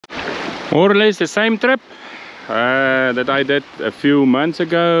More or less the same trip that I did a few months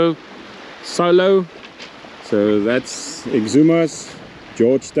ago, solo. So that's Exumas.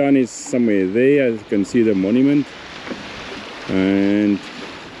 Georgetown is somewhere there. As you can see the monument. And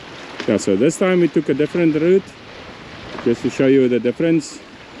yeah, so this time we took a different route, just to show you the difference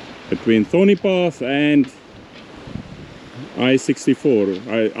between Thorny path and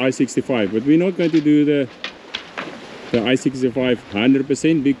I-65, but we're not going to do the I-65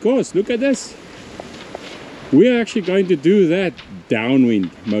 100% because look at this, we're actually going to do that downwind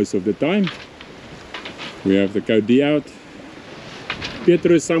most of the time. We have the code D out,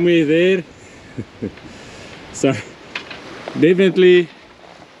 Pietro is somewhere there. So definitely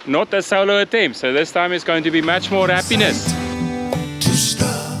not a solo attempt, so this time it's going to be much more happiness.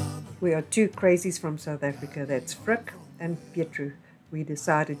 We are two crazies from South Africa, that's Frick and Pietro. We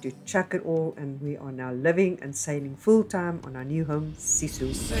decided to chuck it all and we are now living and sailing full time on our new home,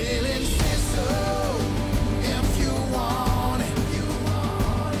 Sisu. Sailing Sisu, if you want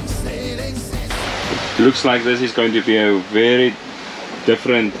it, Sailing Sisu. It looks like this is going to be a very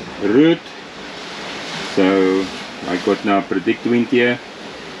different route. So I got now predict wind here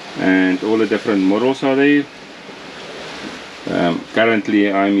and all the different models are there.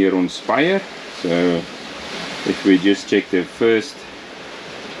 Currently I'm here on Spire, so if we just check the first,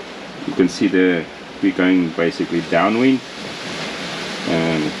 you can see we're going basically downwind,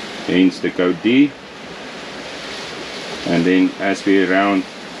 hence the code D. And then as we around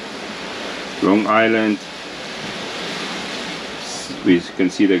Long Island, we can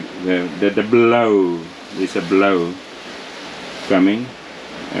see the blow. There's a blow coming,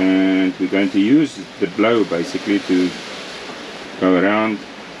 and we're going to use the blow basically to go around.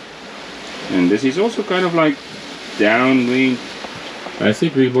 And this is also kind of like downwind. I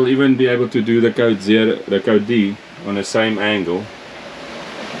think we will even be able to do the code D on the same angle.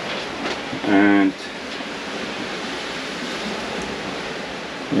 And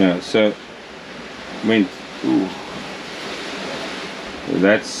yeah, so wind. Ooh.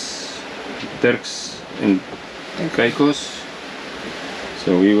 That's Turks and Caicos.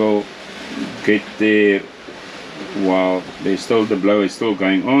 So we will get there while the blow is still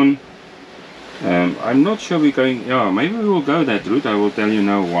going on. I'm not sure we're going, yeah, maybe we will go that route. I will tell you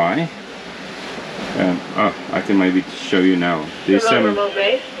now why. I can maybe show you now. There's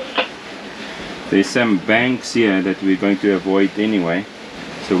some banks here that we're going to avoid anyway.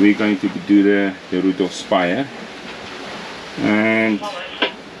 So we're going to do the route of Spire. And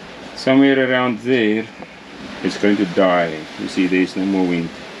somewhere around there it's going to die. You see there's no more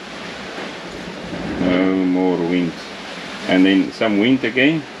wind. No more wind. And then some wind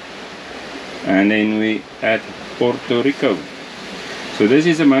again. And then we at Puerto Rico. So this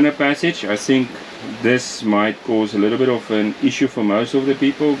is a minor passage. I think this might cause a little bit of an issue for most of the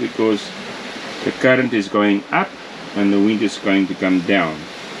people because the current is going up and the wind is going to come down.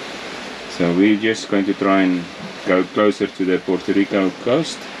 So we're just going to try and go closer to the Puerto Rico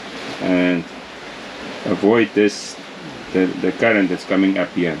coast and avoid this the current that's coming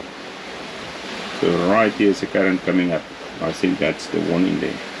up here. So right here is the current coming up. I think that's the warning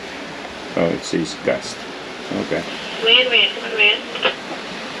there. Oh, it says gust. Okay. Wind.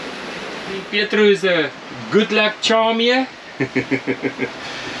 Pietro is a good luck charm here.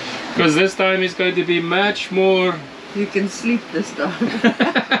 Because this time is going to be much more. You can sleep this time.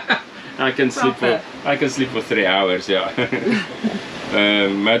 I can sleep for 3 hours, yeah.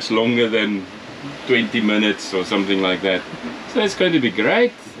 Much longer than 20 minutes or something like that. So it's going to be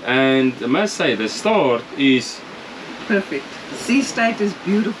great. And I must say the start is perfect. Sea state is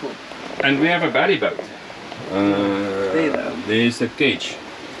beautiful. And we have a buddy boat. There's a cage.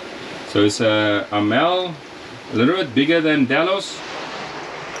 So it's a Amel, a little bit bigger than Delos.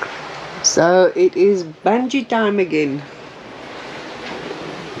 So it is bungee time again.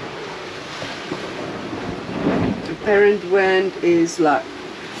 Apparent wind is like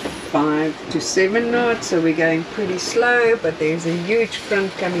 5 to 7 knots, so we're going pretty slow, but there's a huge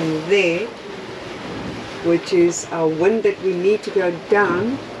front coming there, which is our wind that we need to go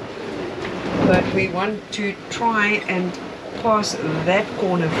down. But we want to try and pass that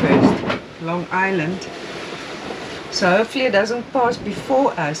corner first, Long Island. So hopefully it doesn't pass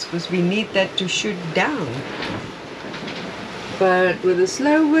before us because we need that to shoot down. But with the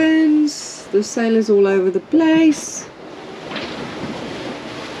slow winds, the sail is all over the place.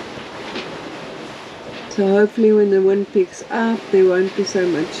 So hopefully when the wind picks up, there won't be so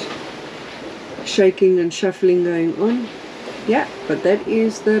much shaking and shuffling going on. Yeah, but that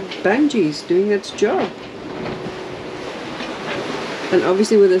is the bungees doing its job. And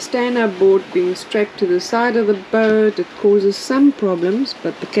obviously with the stand-up board being strapped to the side of the boat, it causes some problems,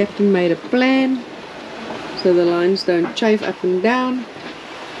 but the captain made a plan so the lines don't chafe up and down.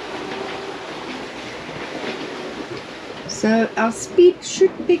 So our speed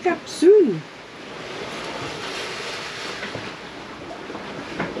should pick up soon.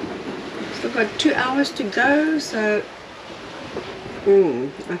 Still got 2 hours to go, so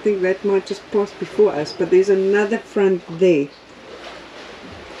I think that might just pass before us, but there's another front there.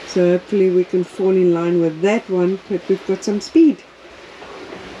 So hopefully we can fall in line with that one, but we've got some speed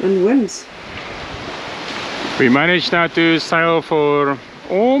and winds. We managed now to sail for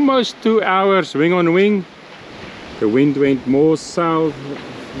almost 2 hours wing on wing. The wind went more south,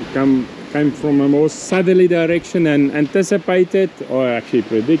 came from a more southerly direction than anticipated or actually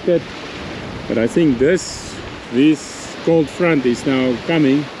predicted. But I think this cold front is now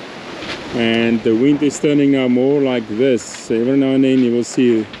coming, and the wind is turning now more like this. So every now and then you will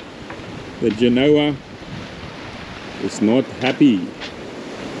see the Genoa is not happy,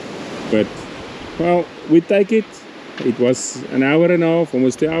 but well, we take it. It was an hour and a half,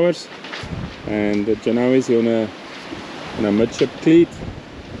 almost 2 hours, and the Genoa is on a midship cleat,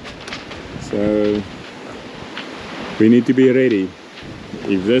 so we need to be ready.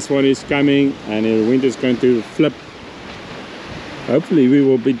 If this one is coming and the wind is going to flip, hopefully we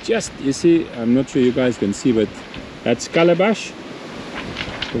will be just, you see, I'm not sure you guys can see, but that's Calabash,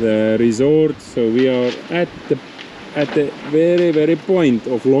 the resort. So we are at the very point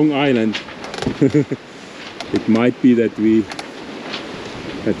of Long Island. It might be that we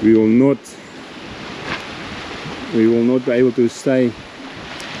will not be able to stay. You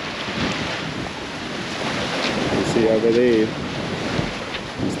see over there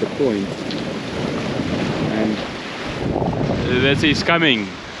is the point, and this is coming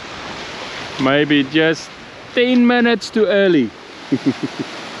maybe just 10 minutes too early.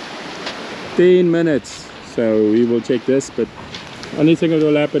 10 minutes. So we will check this, but only thing that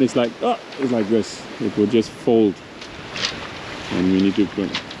will happen is like, oh, it's like this. It will just fold, and we need to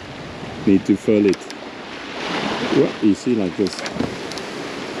fill it. You see, like this.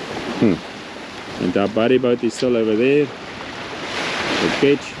 And our body boat is still over there, the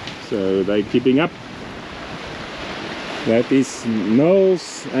ketch, so they're keeping up. That is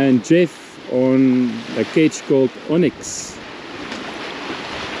Knowles and Jeff on a ketch called Onyx.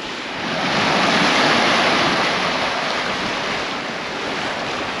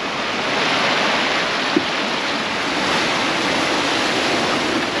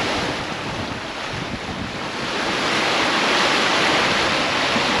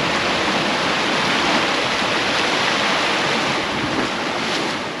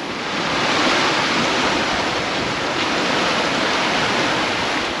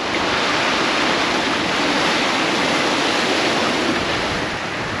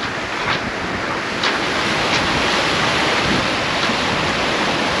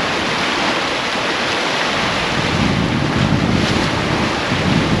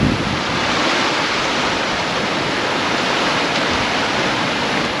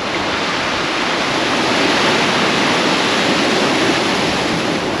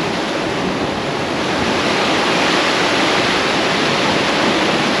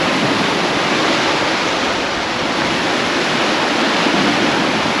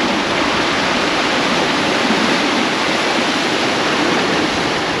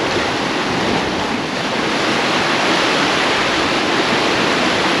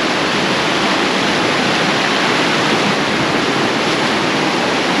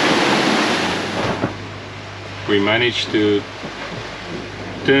 We managed to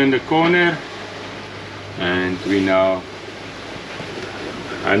turn the corner, and we now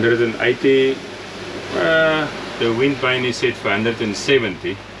 180. The wind vane is set for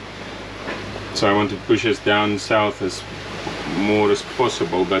 170, so I want to push us down south as more as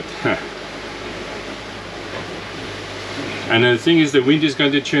possible, but and the thing is, the wind is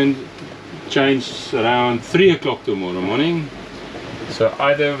going to change around 3 o'clock tomorrow morning, so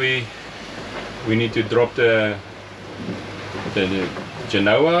either we need to drop the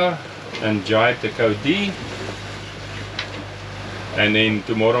Genoa and jibe the code D, and then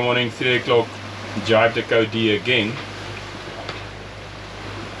tomorrow morning 3 o'clock jibe the code D again,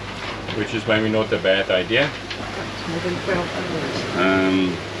 which is maybe not a bad idea. It's more than 12 hours.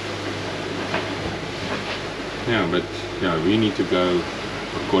 Yeah, but yeah, we need to go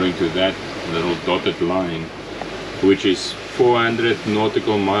according to that little dotted line, which is 400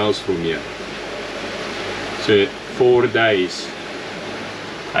 nautical miles from here. So 4 days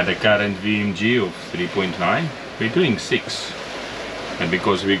at the current VMG of 3.9, we're doing 6. And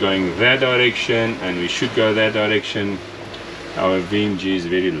because we're going that direction, and we should go that direction, Our VMG is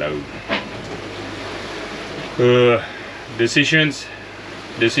very low. Decisions.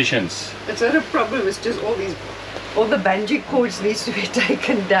 It's not a problem, it's just all the bungee cords needs to be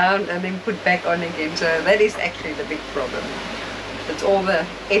taken down and then put back on again. So that is actually the big problem. It's all the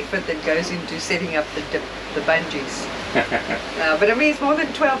effort that goes into setting up the bungees. But I mean, it's more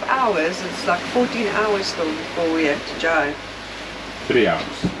than 12 hours. It's like 14 hours still before we have to jive. 3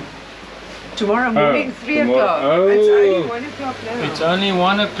 hours. Tomorrow morning, 3 o'clock. Oh, It's only 1 o'clock now. It's only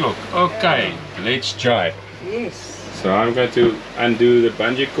 1 o'clock. Okay, let's jive. Yes. So I'm going to undo the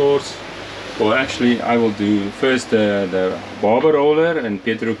bungee cords. Well, actually, I will do first the barber roller, and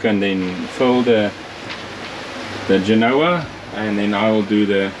Pedro can then fill the Genoa, and then I will do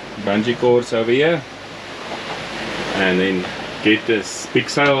the bungee cords over here, and then get this big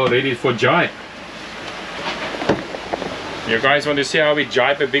sail ready for jibe. You guys want to see how we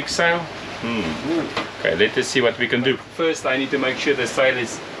jibe a big sail? Okay, let us see what we can do. First, I need to make sure the sail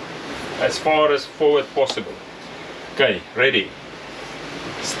is as far as forward possible. Okay, ready,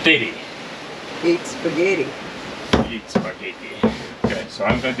 steady. Eat spaghetti. Eat spaghetti. Okay, so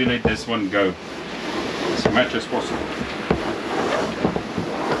I'm going to let this one go as much as possible.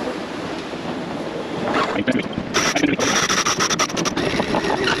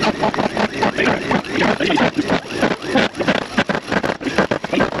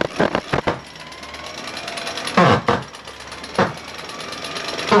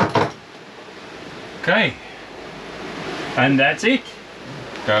 Okay, and that's it.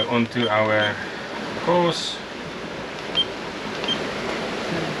 Go onto our course.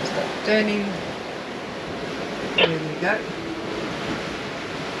 Start turning. There we go.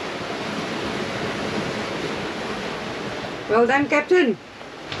 Well done, Captain.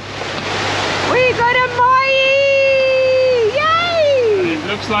 We got a Mai! Yay! It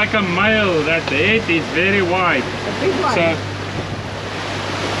looks like a male. That head is very wide. A big one.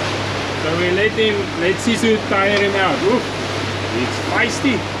 So we let Sisu tire him out. Oof, it's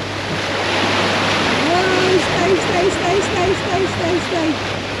feisty. Whoa, stay.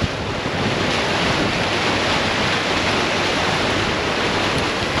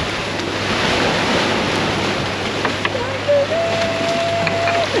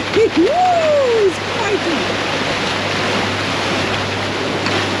 Woo, it's fighting.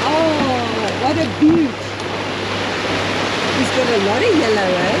 Oh, what a beaut. He's got a lot of yellow,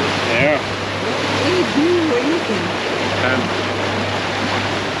 eh? Yeah. Not any blue or anything.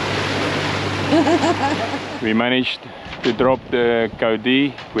 We managed to drop the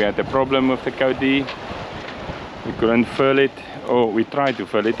Ghapi. We had a problem with the Ghapi. We couldn't fill it. Oh, we tried to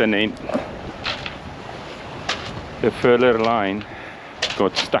fill it, and then the furler line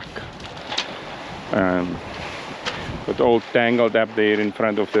got stuck. Got all tangled up there in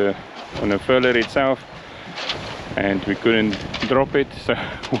front of on the furler itself, and we couldn't drop it, so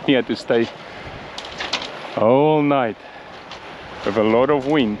we had to stay all night with a lot of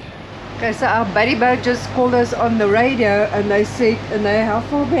wind. Okay, so our buddy boat just called us on the radio, and they said, and they're how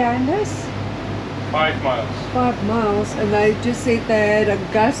far behind us? 5 miles. 5 miles, and they just said they had a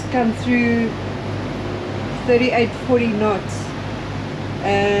gust come through 38-40 knots,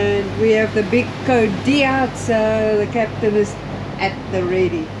 and we have the big code D out, so the captain is at the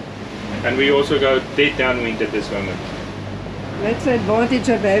ready. And we also go dead downwind at this moment. That's the advantage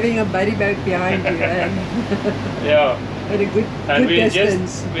of having a buddy boat behind you. Yeah. At a good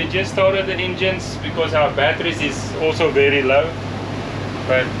distance. We just started the engines because our batteries is also very low,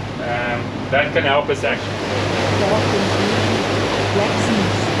 but that can help us actually. Black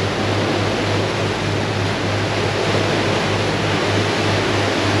seas.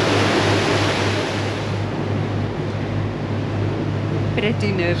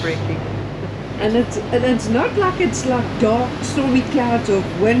 Pretty nerve-wracking. And it's not like it's like dark stormy clouds of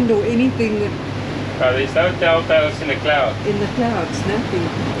wind or anything that There's no telltales in the cloud. in the clouds, nothing.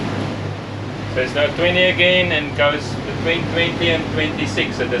 So it's now 20 again, and goes between 20 and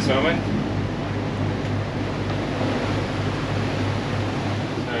 26 at this moment.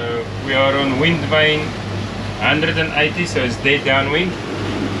 So we are on wind vane 180, so it's dead downwind.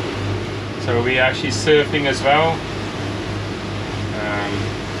 So we're actually surfing as well.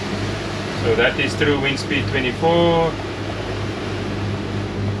 So that is through wind speed 24.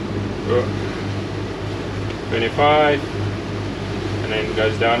 25, and then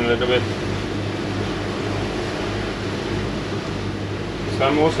goes down a little bit. So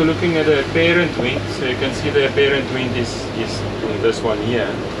I'm also looking at the apparent wind, so you can see the apparent wind is on this one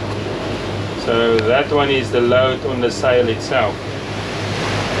here. So that one is the load on the sail itself.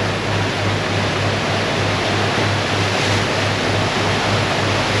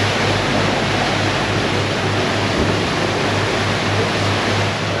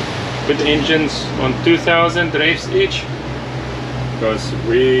 put engines on 2000 revs each, because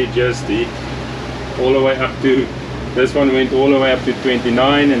we just did all the way up to, this one went all the way up to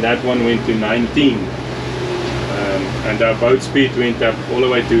 29 and that one went to 19, and our boat speed went up all the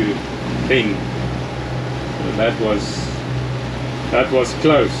way to 10. So that was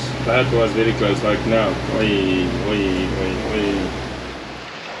close. That was very close, like now. Oi, oi, oi, oi.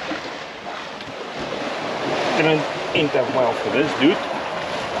 Didn't end up well for this dude.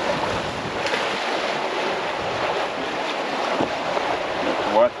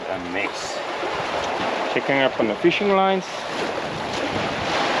 What a mess. Checking up on the fishing lines.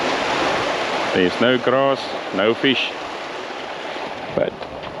 There's no grass, no fish. But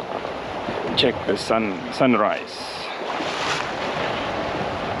check the sunrise.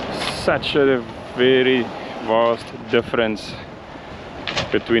 Such a very vast difference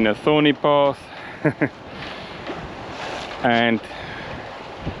between a thorny path and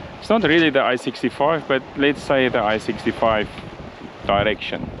it's not really the I-65, but let's say the I-65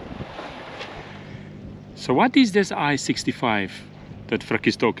 direction. So what is this I-65 that Frick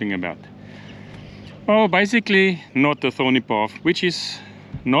is talking about? Well, basically not the thorny path, which is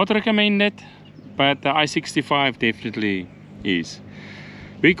not recommended, but the I-65 definitely is.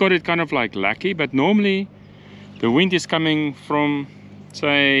 We got it kind of like lucky, but normally the wind is coming from,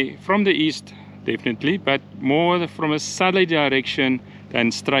 say, from the east, definitely, but more from a southerly direction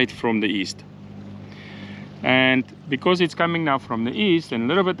than straight from the east. And because it's coming now from the east and a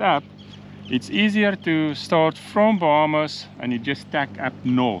little bit up, it's easier to start from Bahamas and you just tack up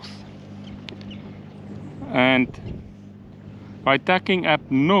north. And by tacking up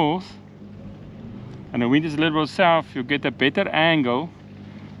north and the wind is a little bit south, you get a better angle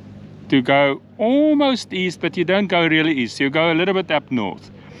to go almost east, but you don't go really east, you go a little bit up north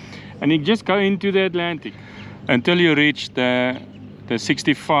and you just go into the Atlantic until you reach the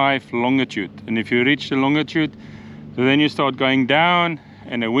 65 longitude. And if you reach the longitude, then you start going down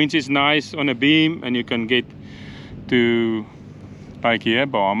and the wind is nice on a beam and you can get to, like here,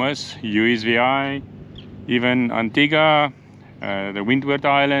 Bahamas, USVI, even Antigua, the Windward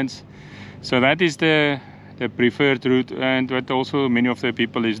Islands. So that is the preferred route and what also many of the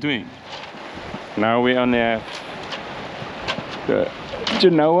people is doing. Now we're on the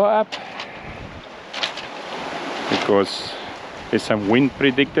Genoa app because there's some wind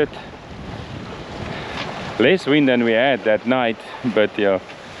predicted. Less wind than we had that night, but yeah,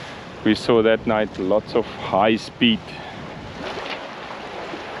 we saw that night lots of high speed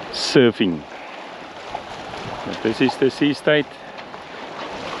surfing. But this is the sea state.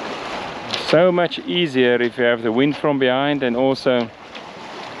 So much easier if you have the wind from behind and also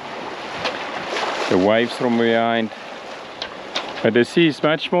the waves from behind. But the sea is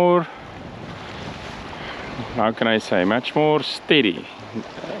much more, how can I say, much more steady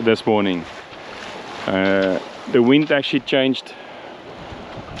this morning. The wind actually changed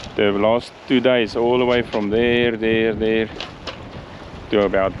the last 2 days, all the way from there to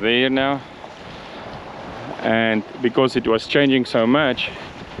about there now. And because it was changing so much,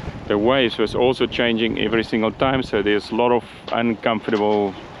 the waves was also changing every single time, so there's a lot of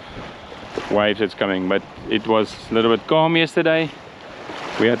uncomfortable waves that's coming. But it was a little bit calm yesterday.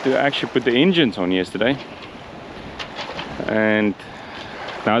 We had to actually put the engines on yesterday, and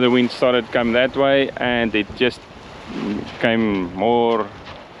now the wind started to come that way and it just came more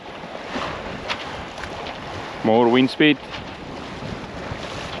wind speed,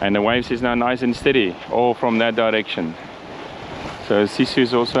 and the waves is now nice and steady all from that direction. So Sisu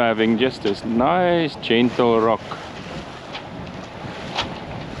is also having just this nice gentle rock.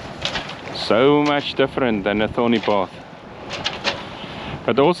 So much different than a thorny path.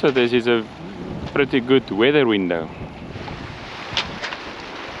 But also this is a pretty good weather window.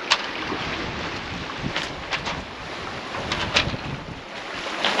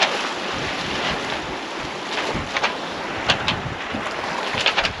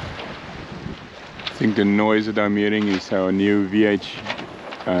 I think the noise that I'm hearing is our new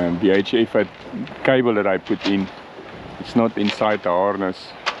VHF cable that I put in. It's not inside the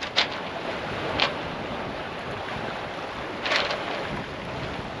harness,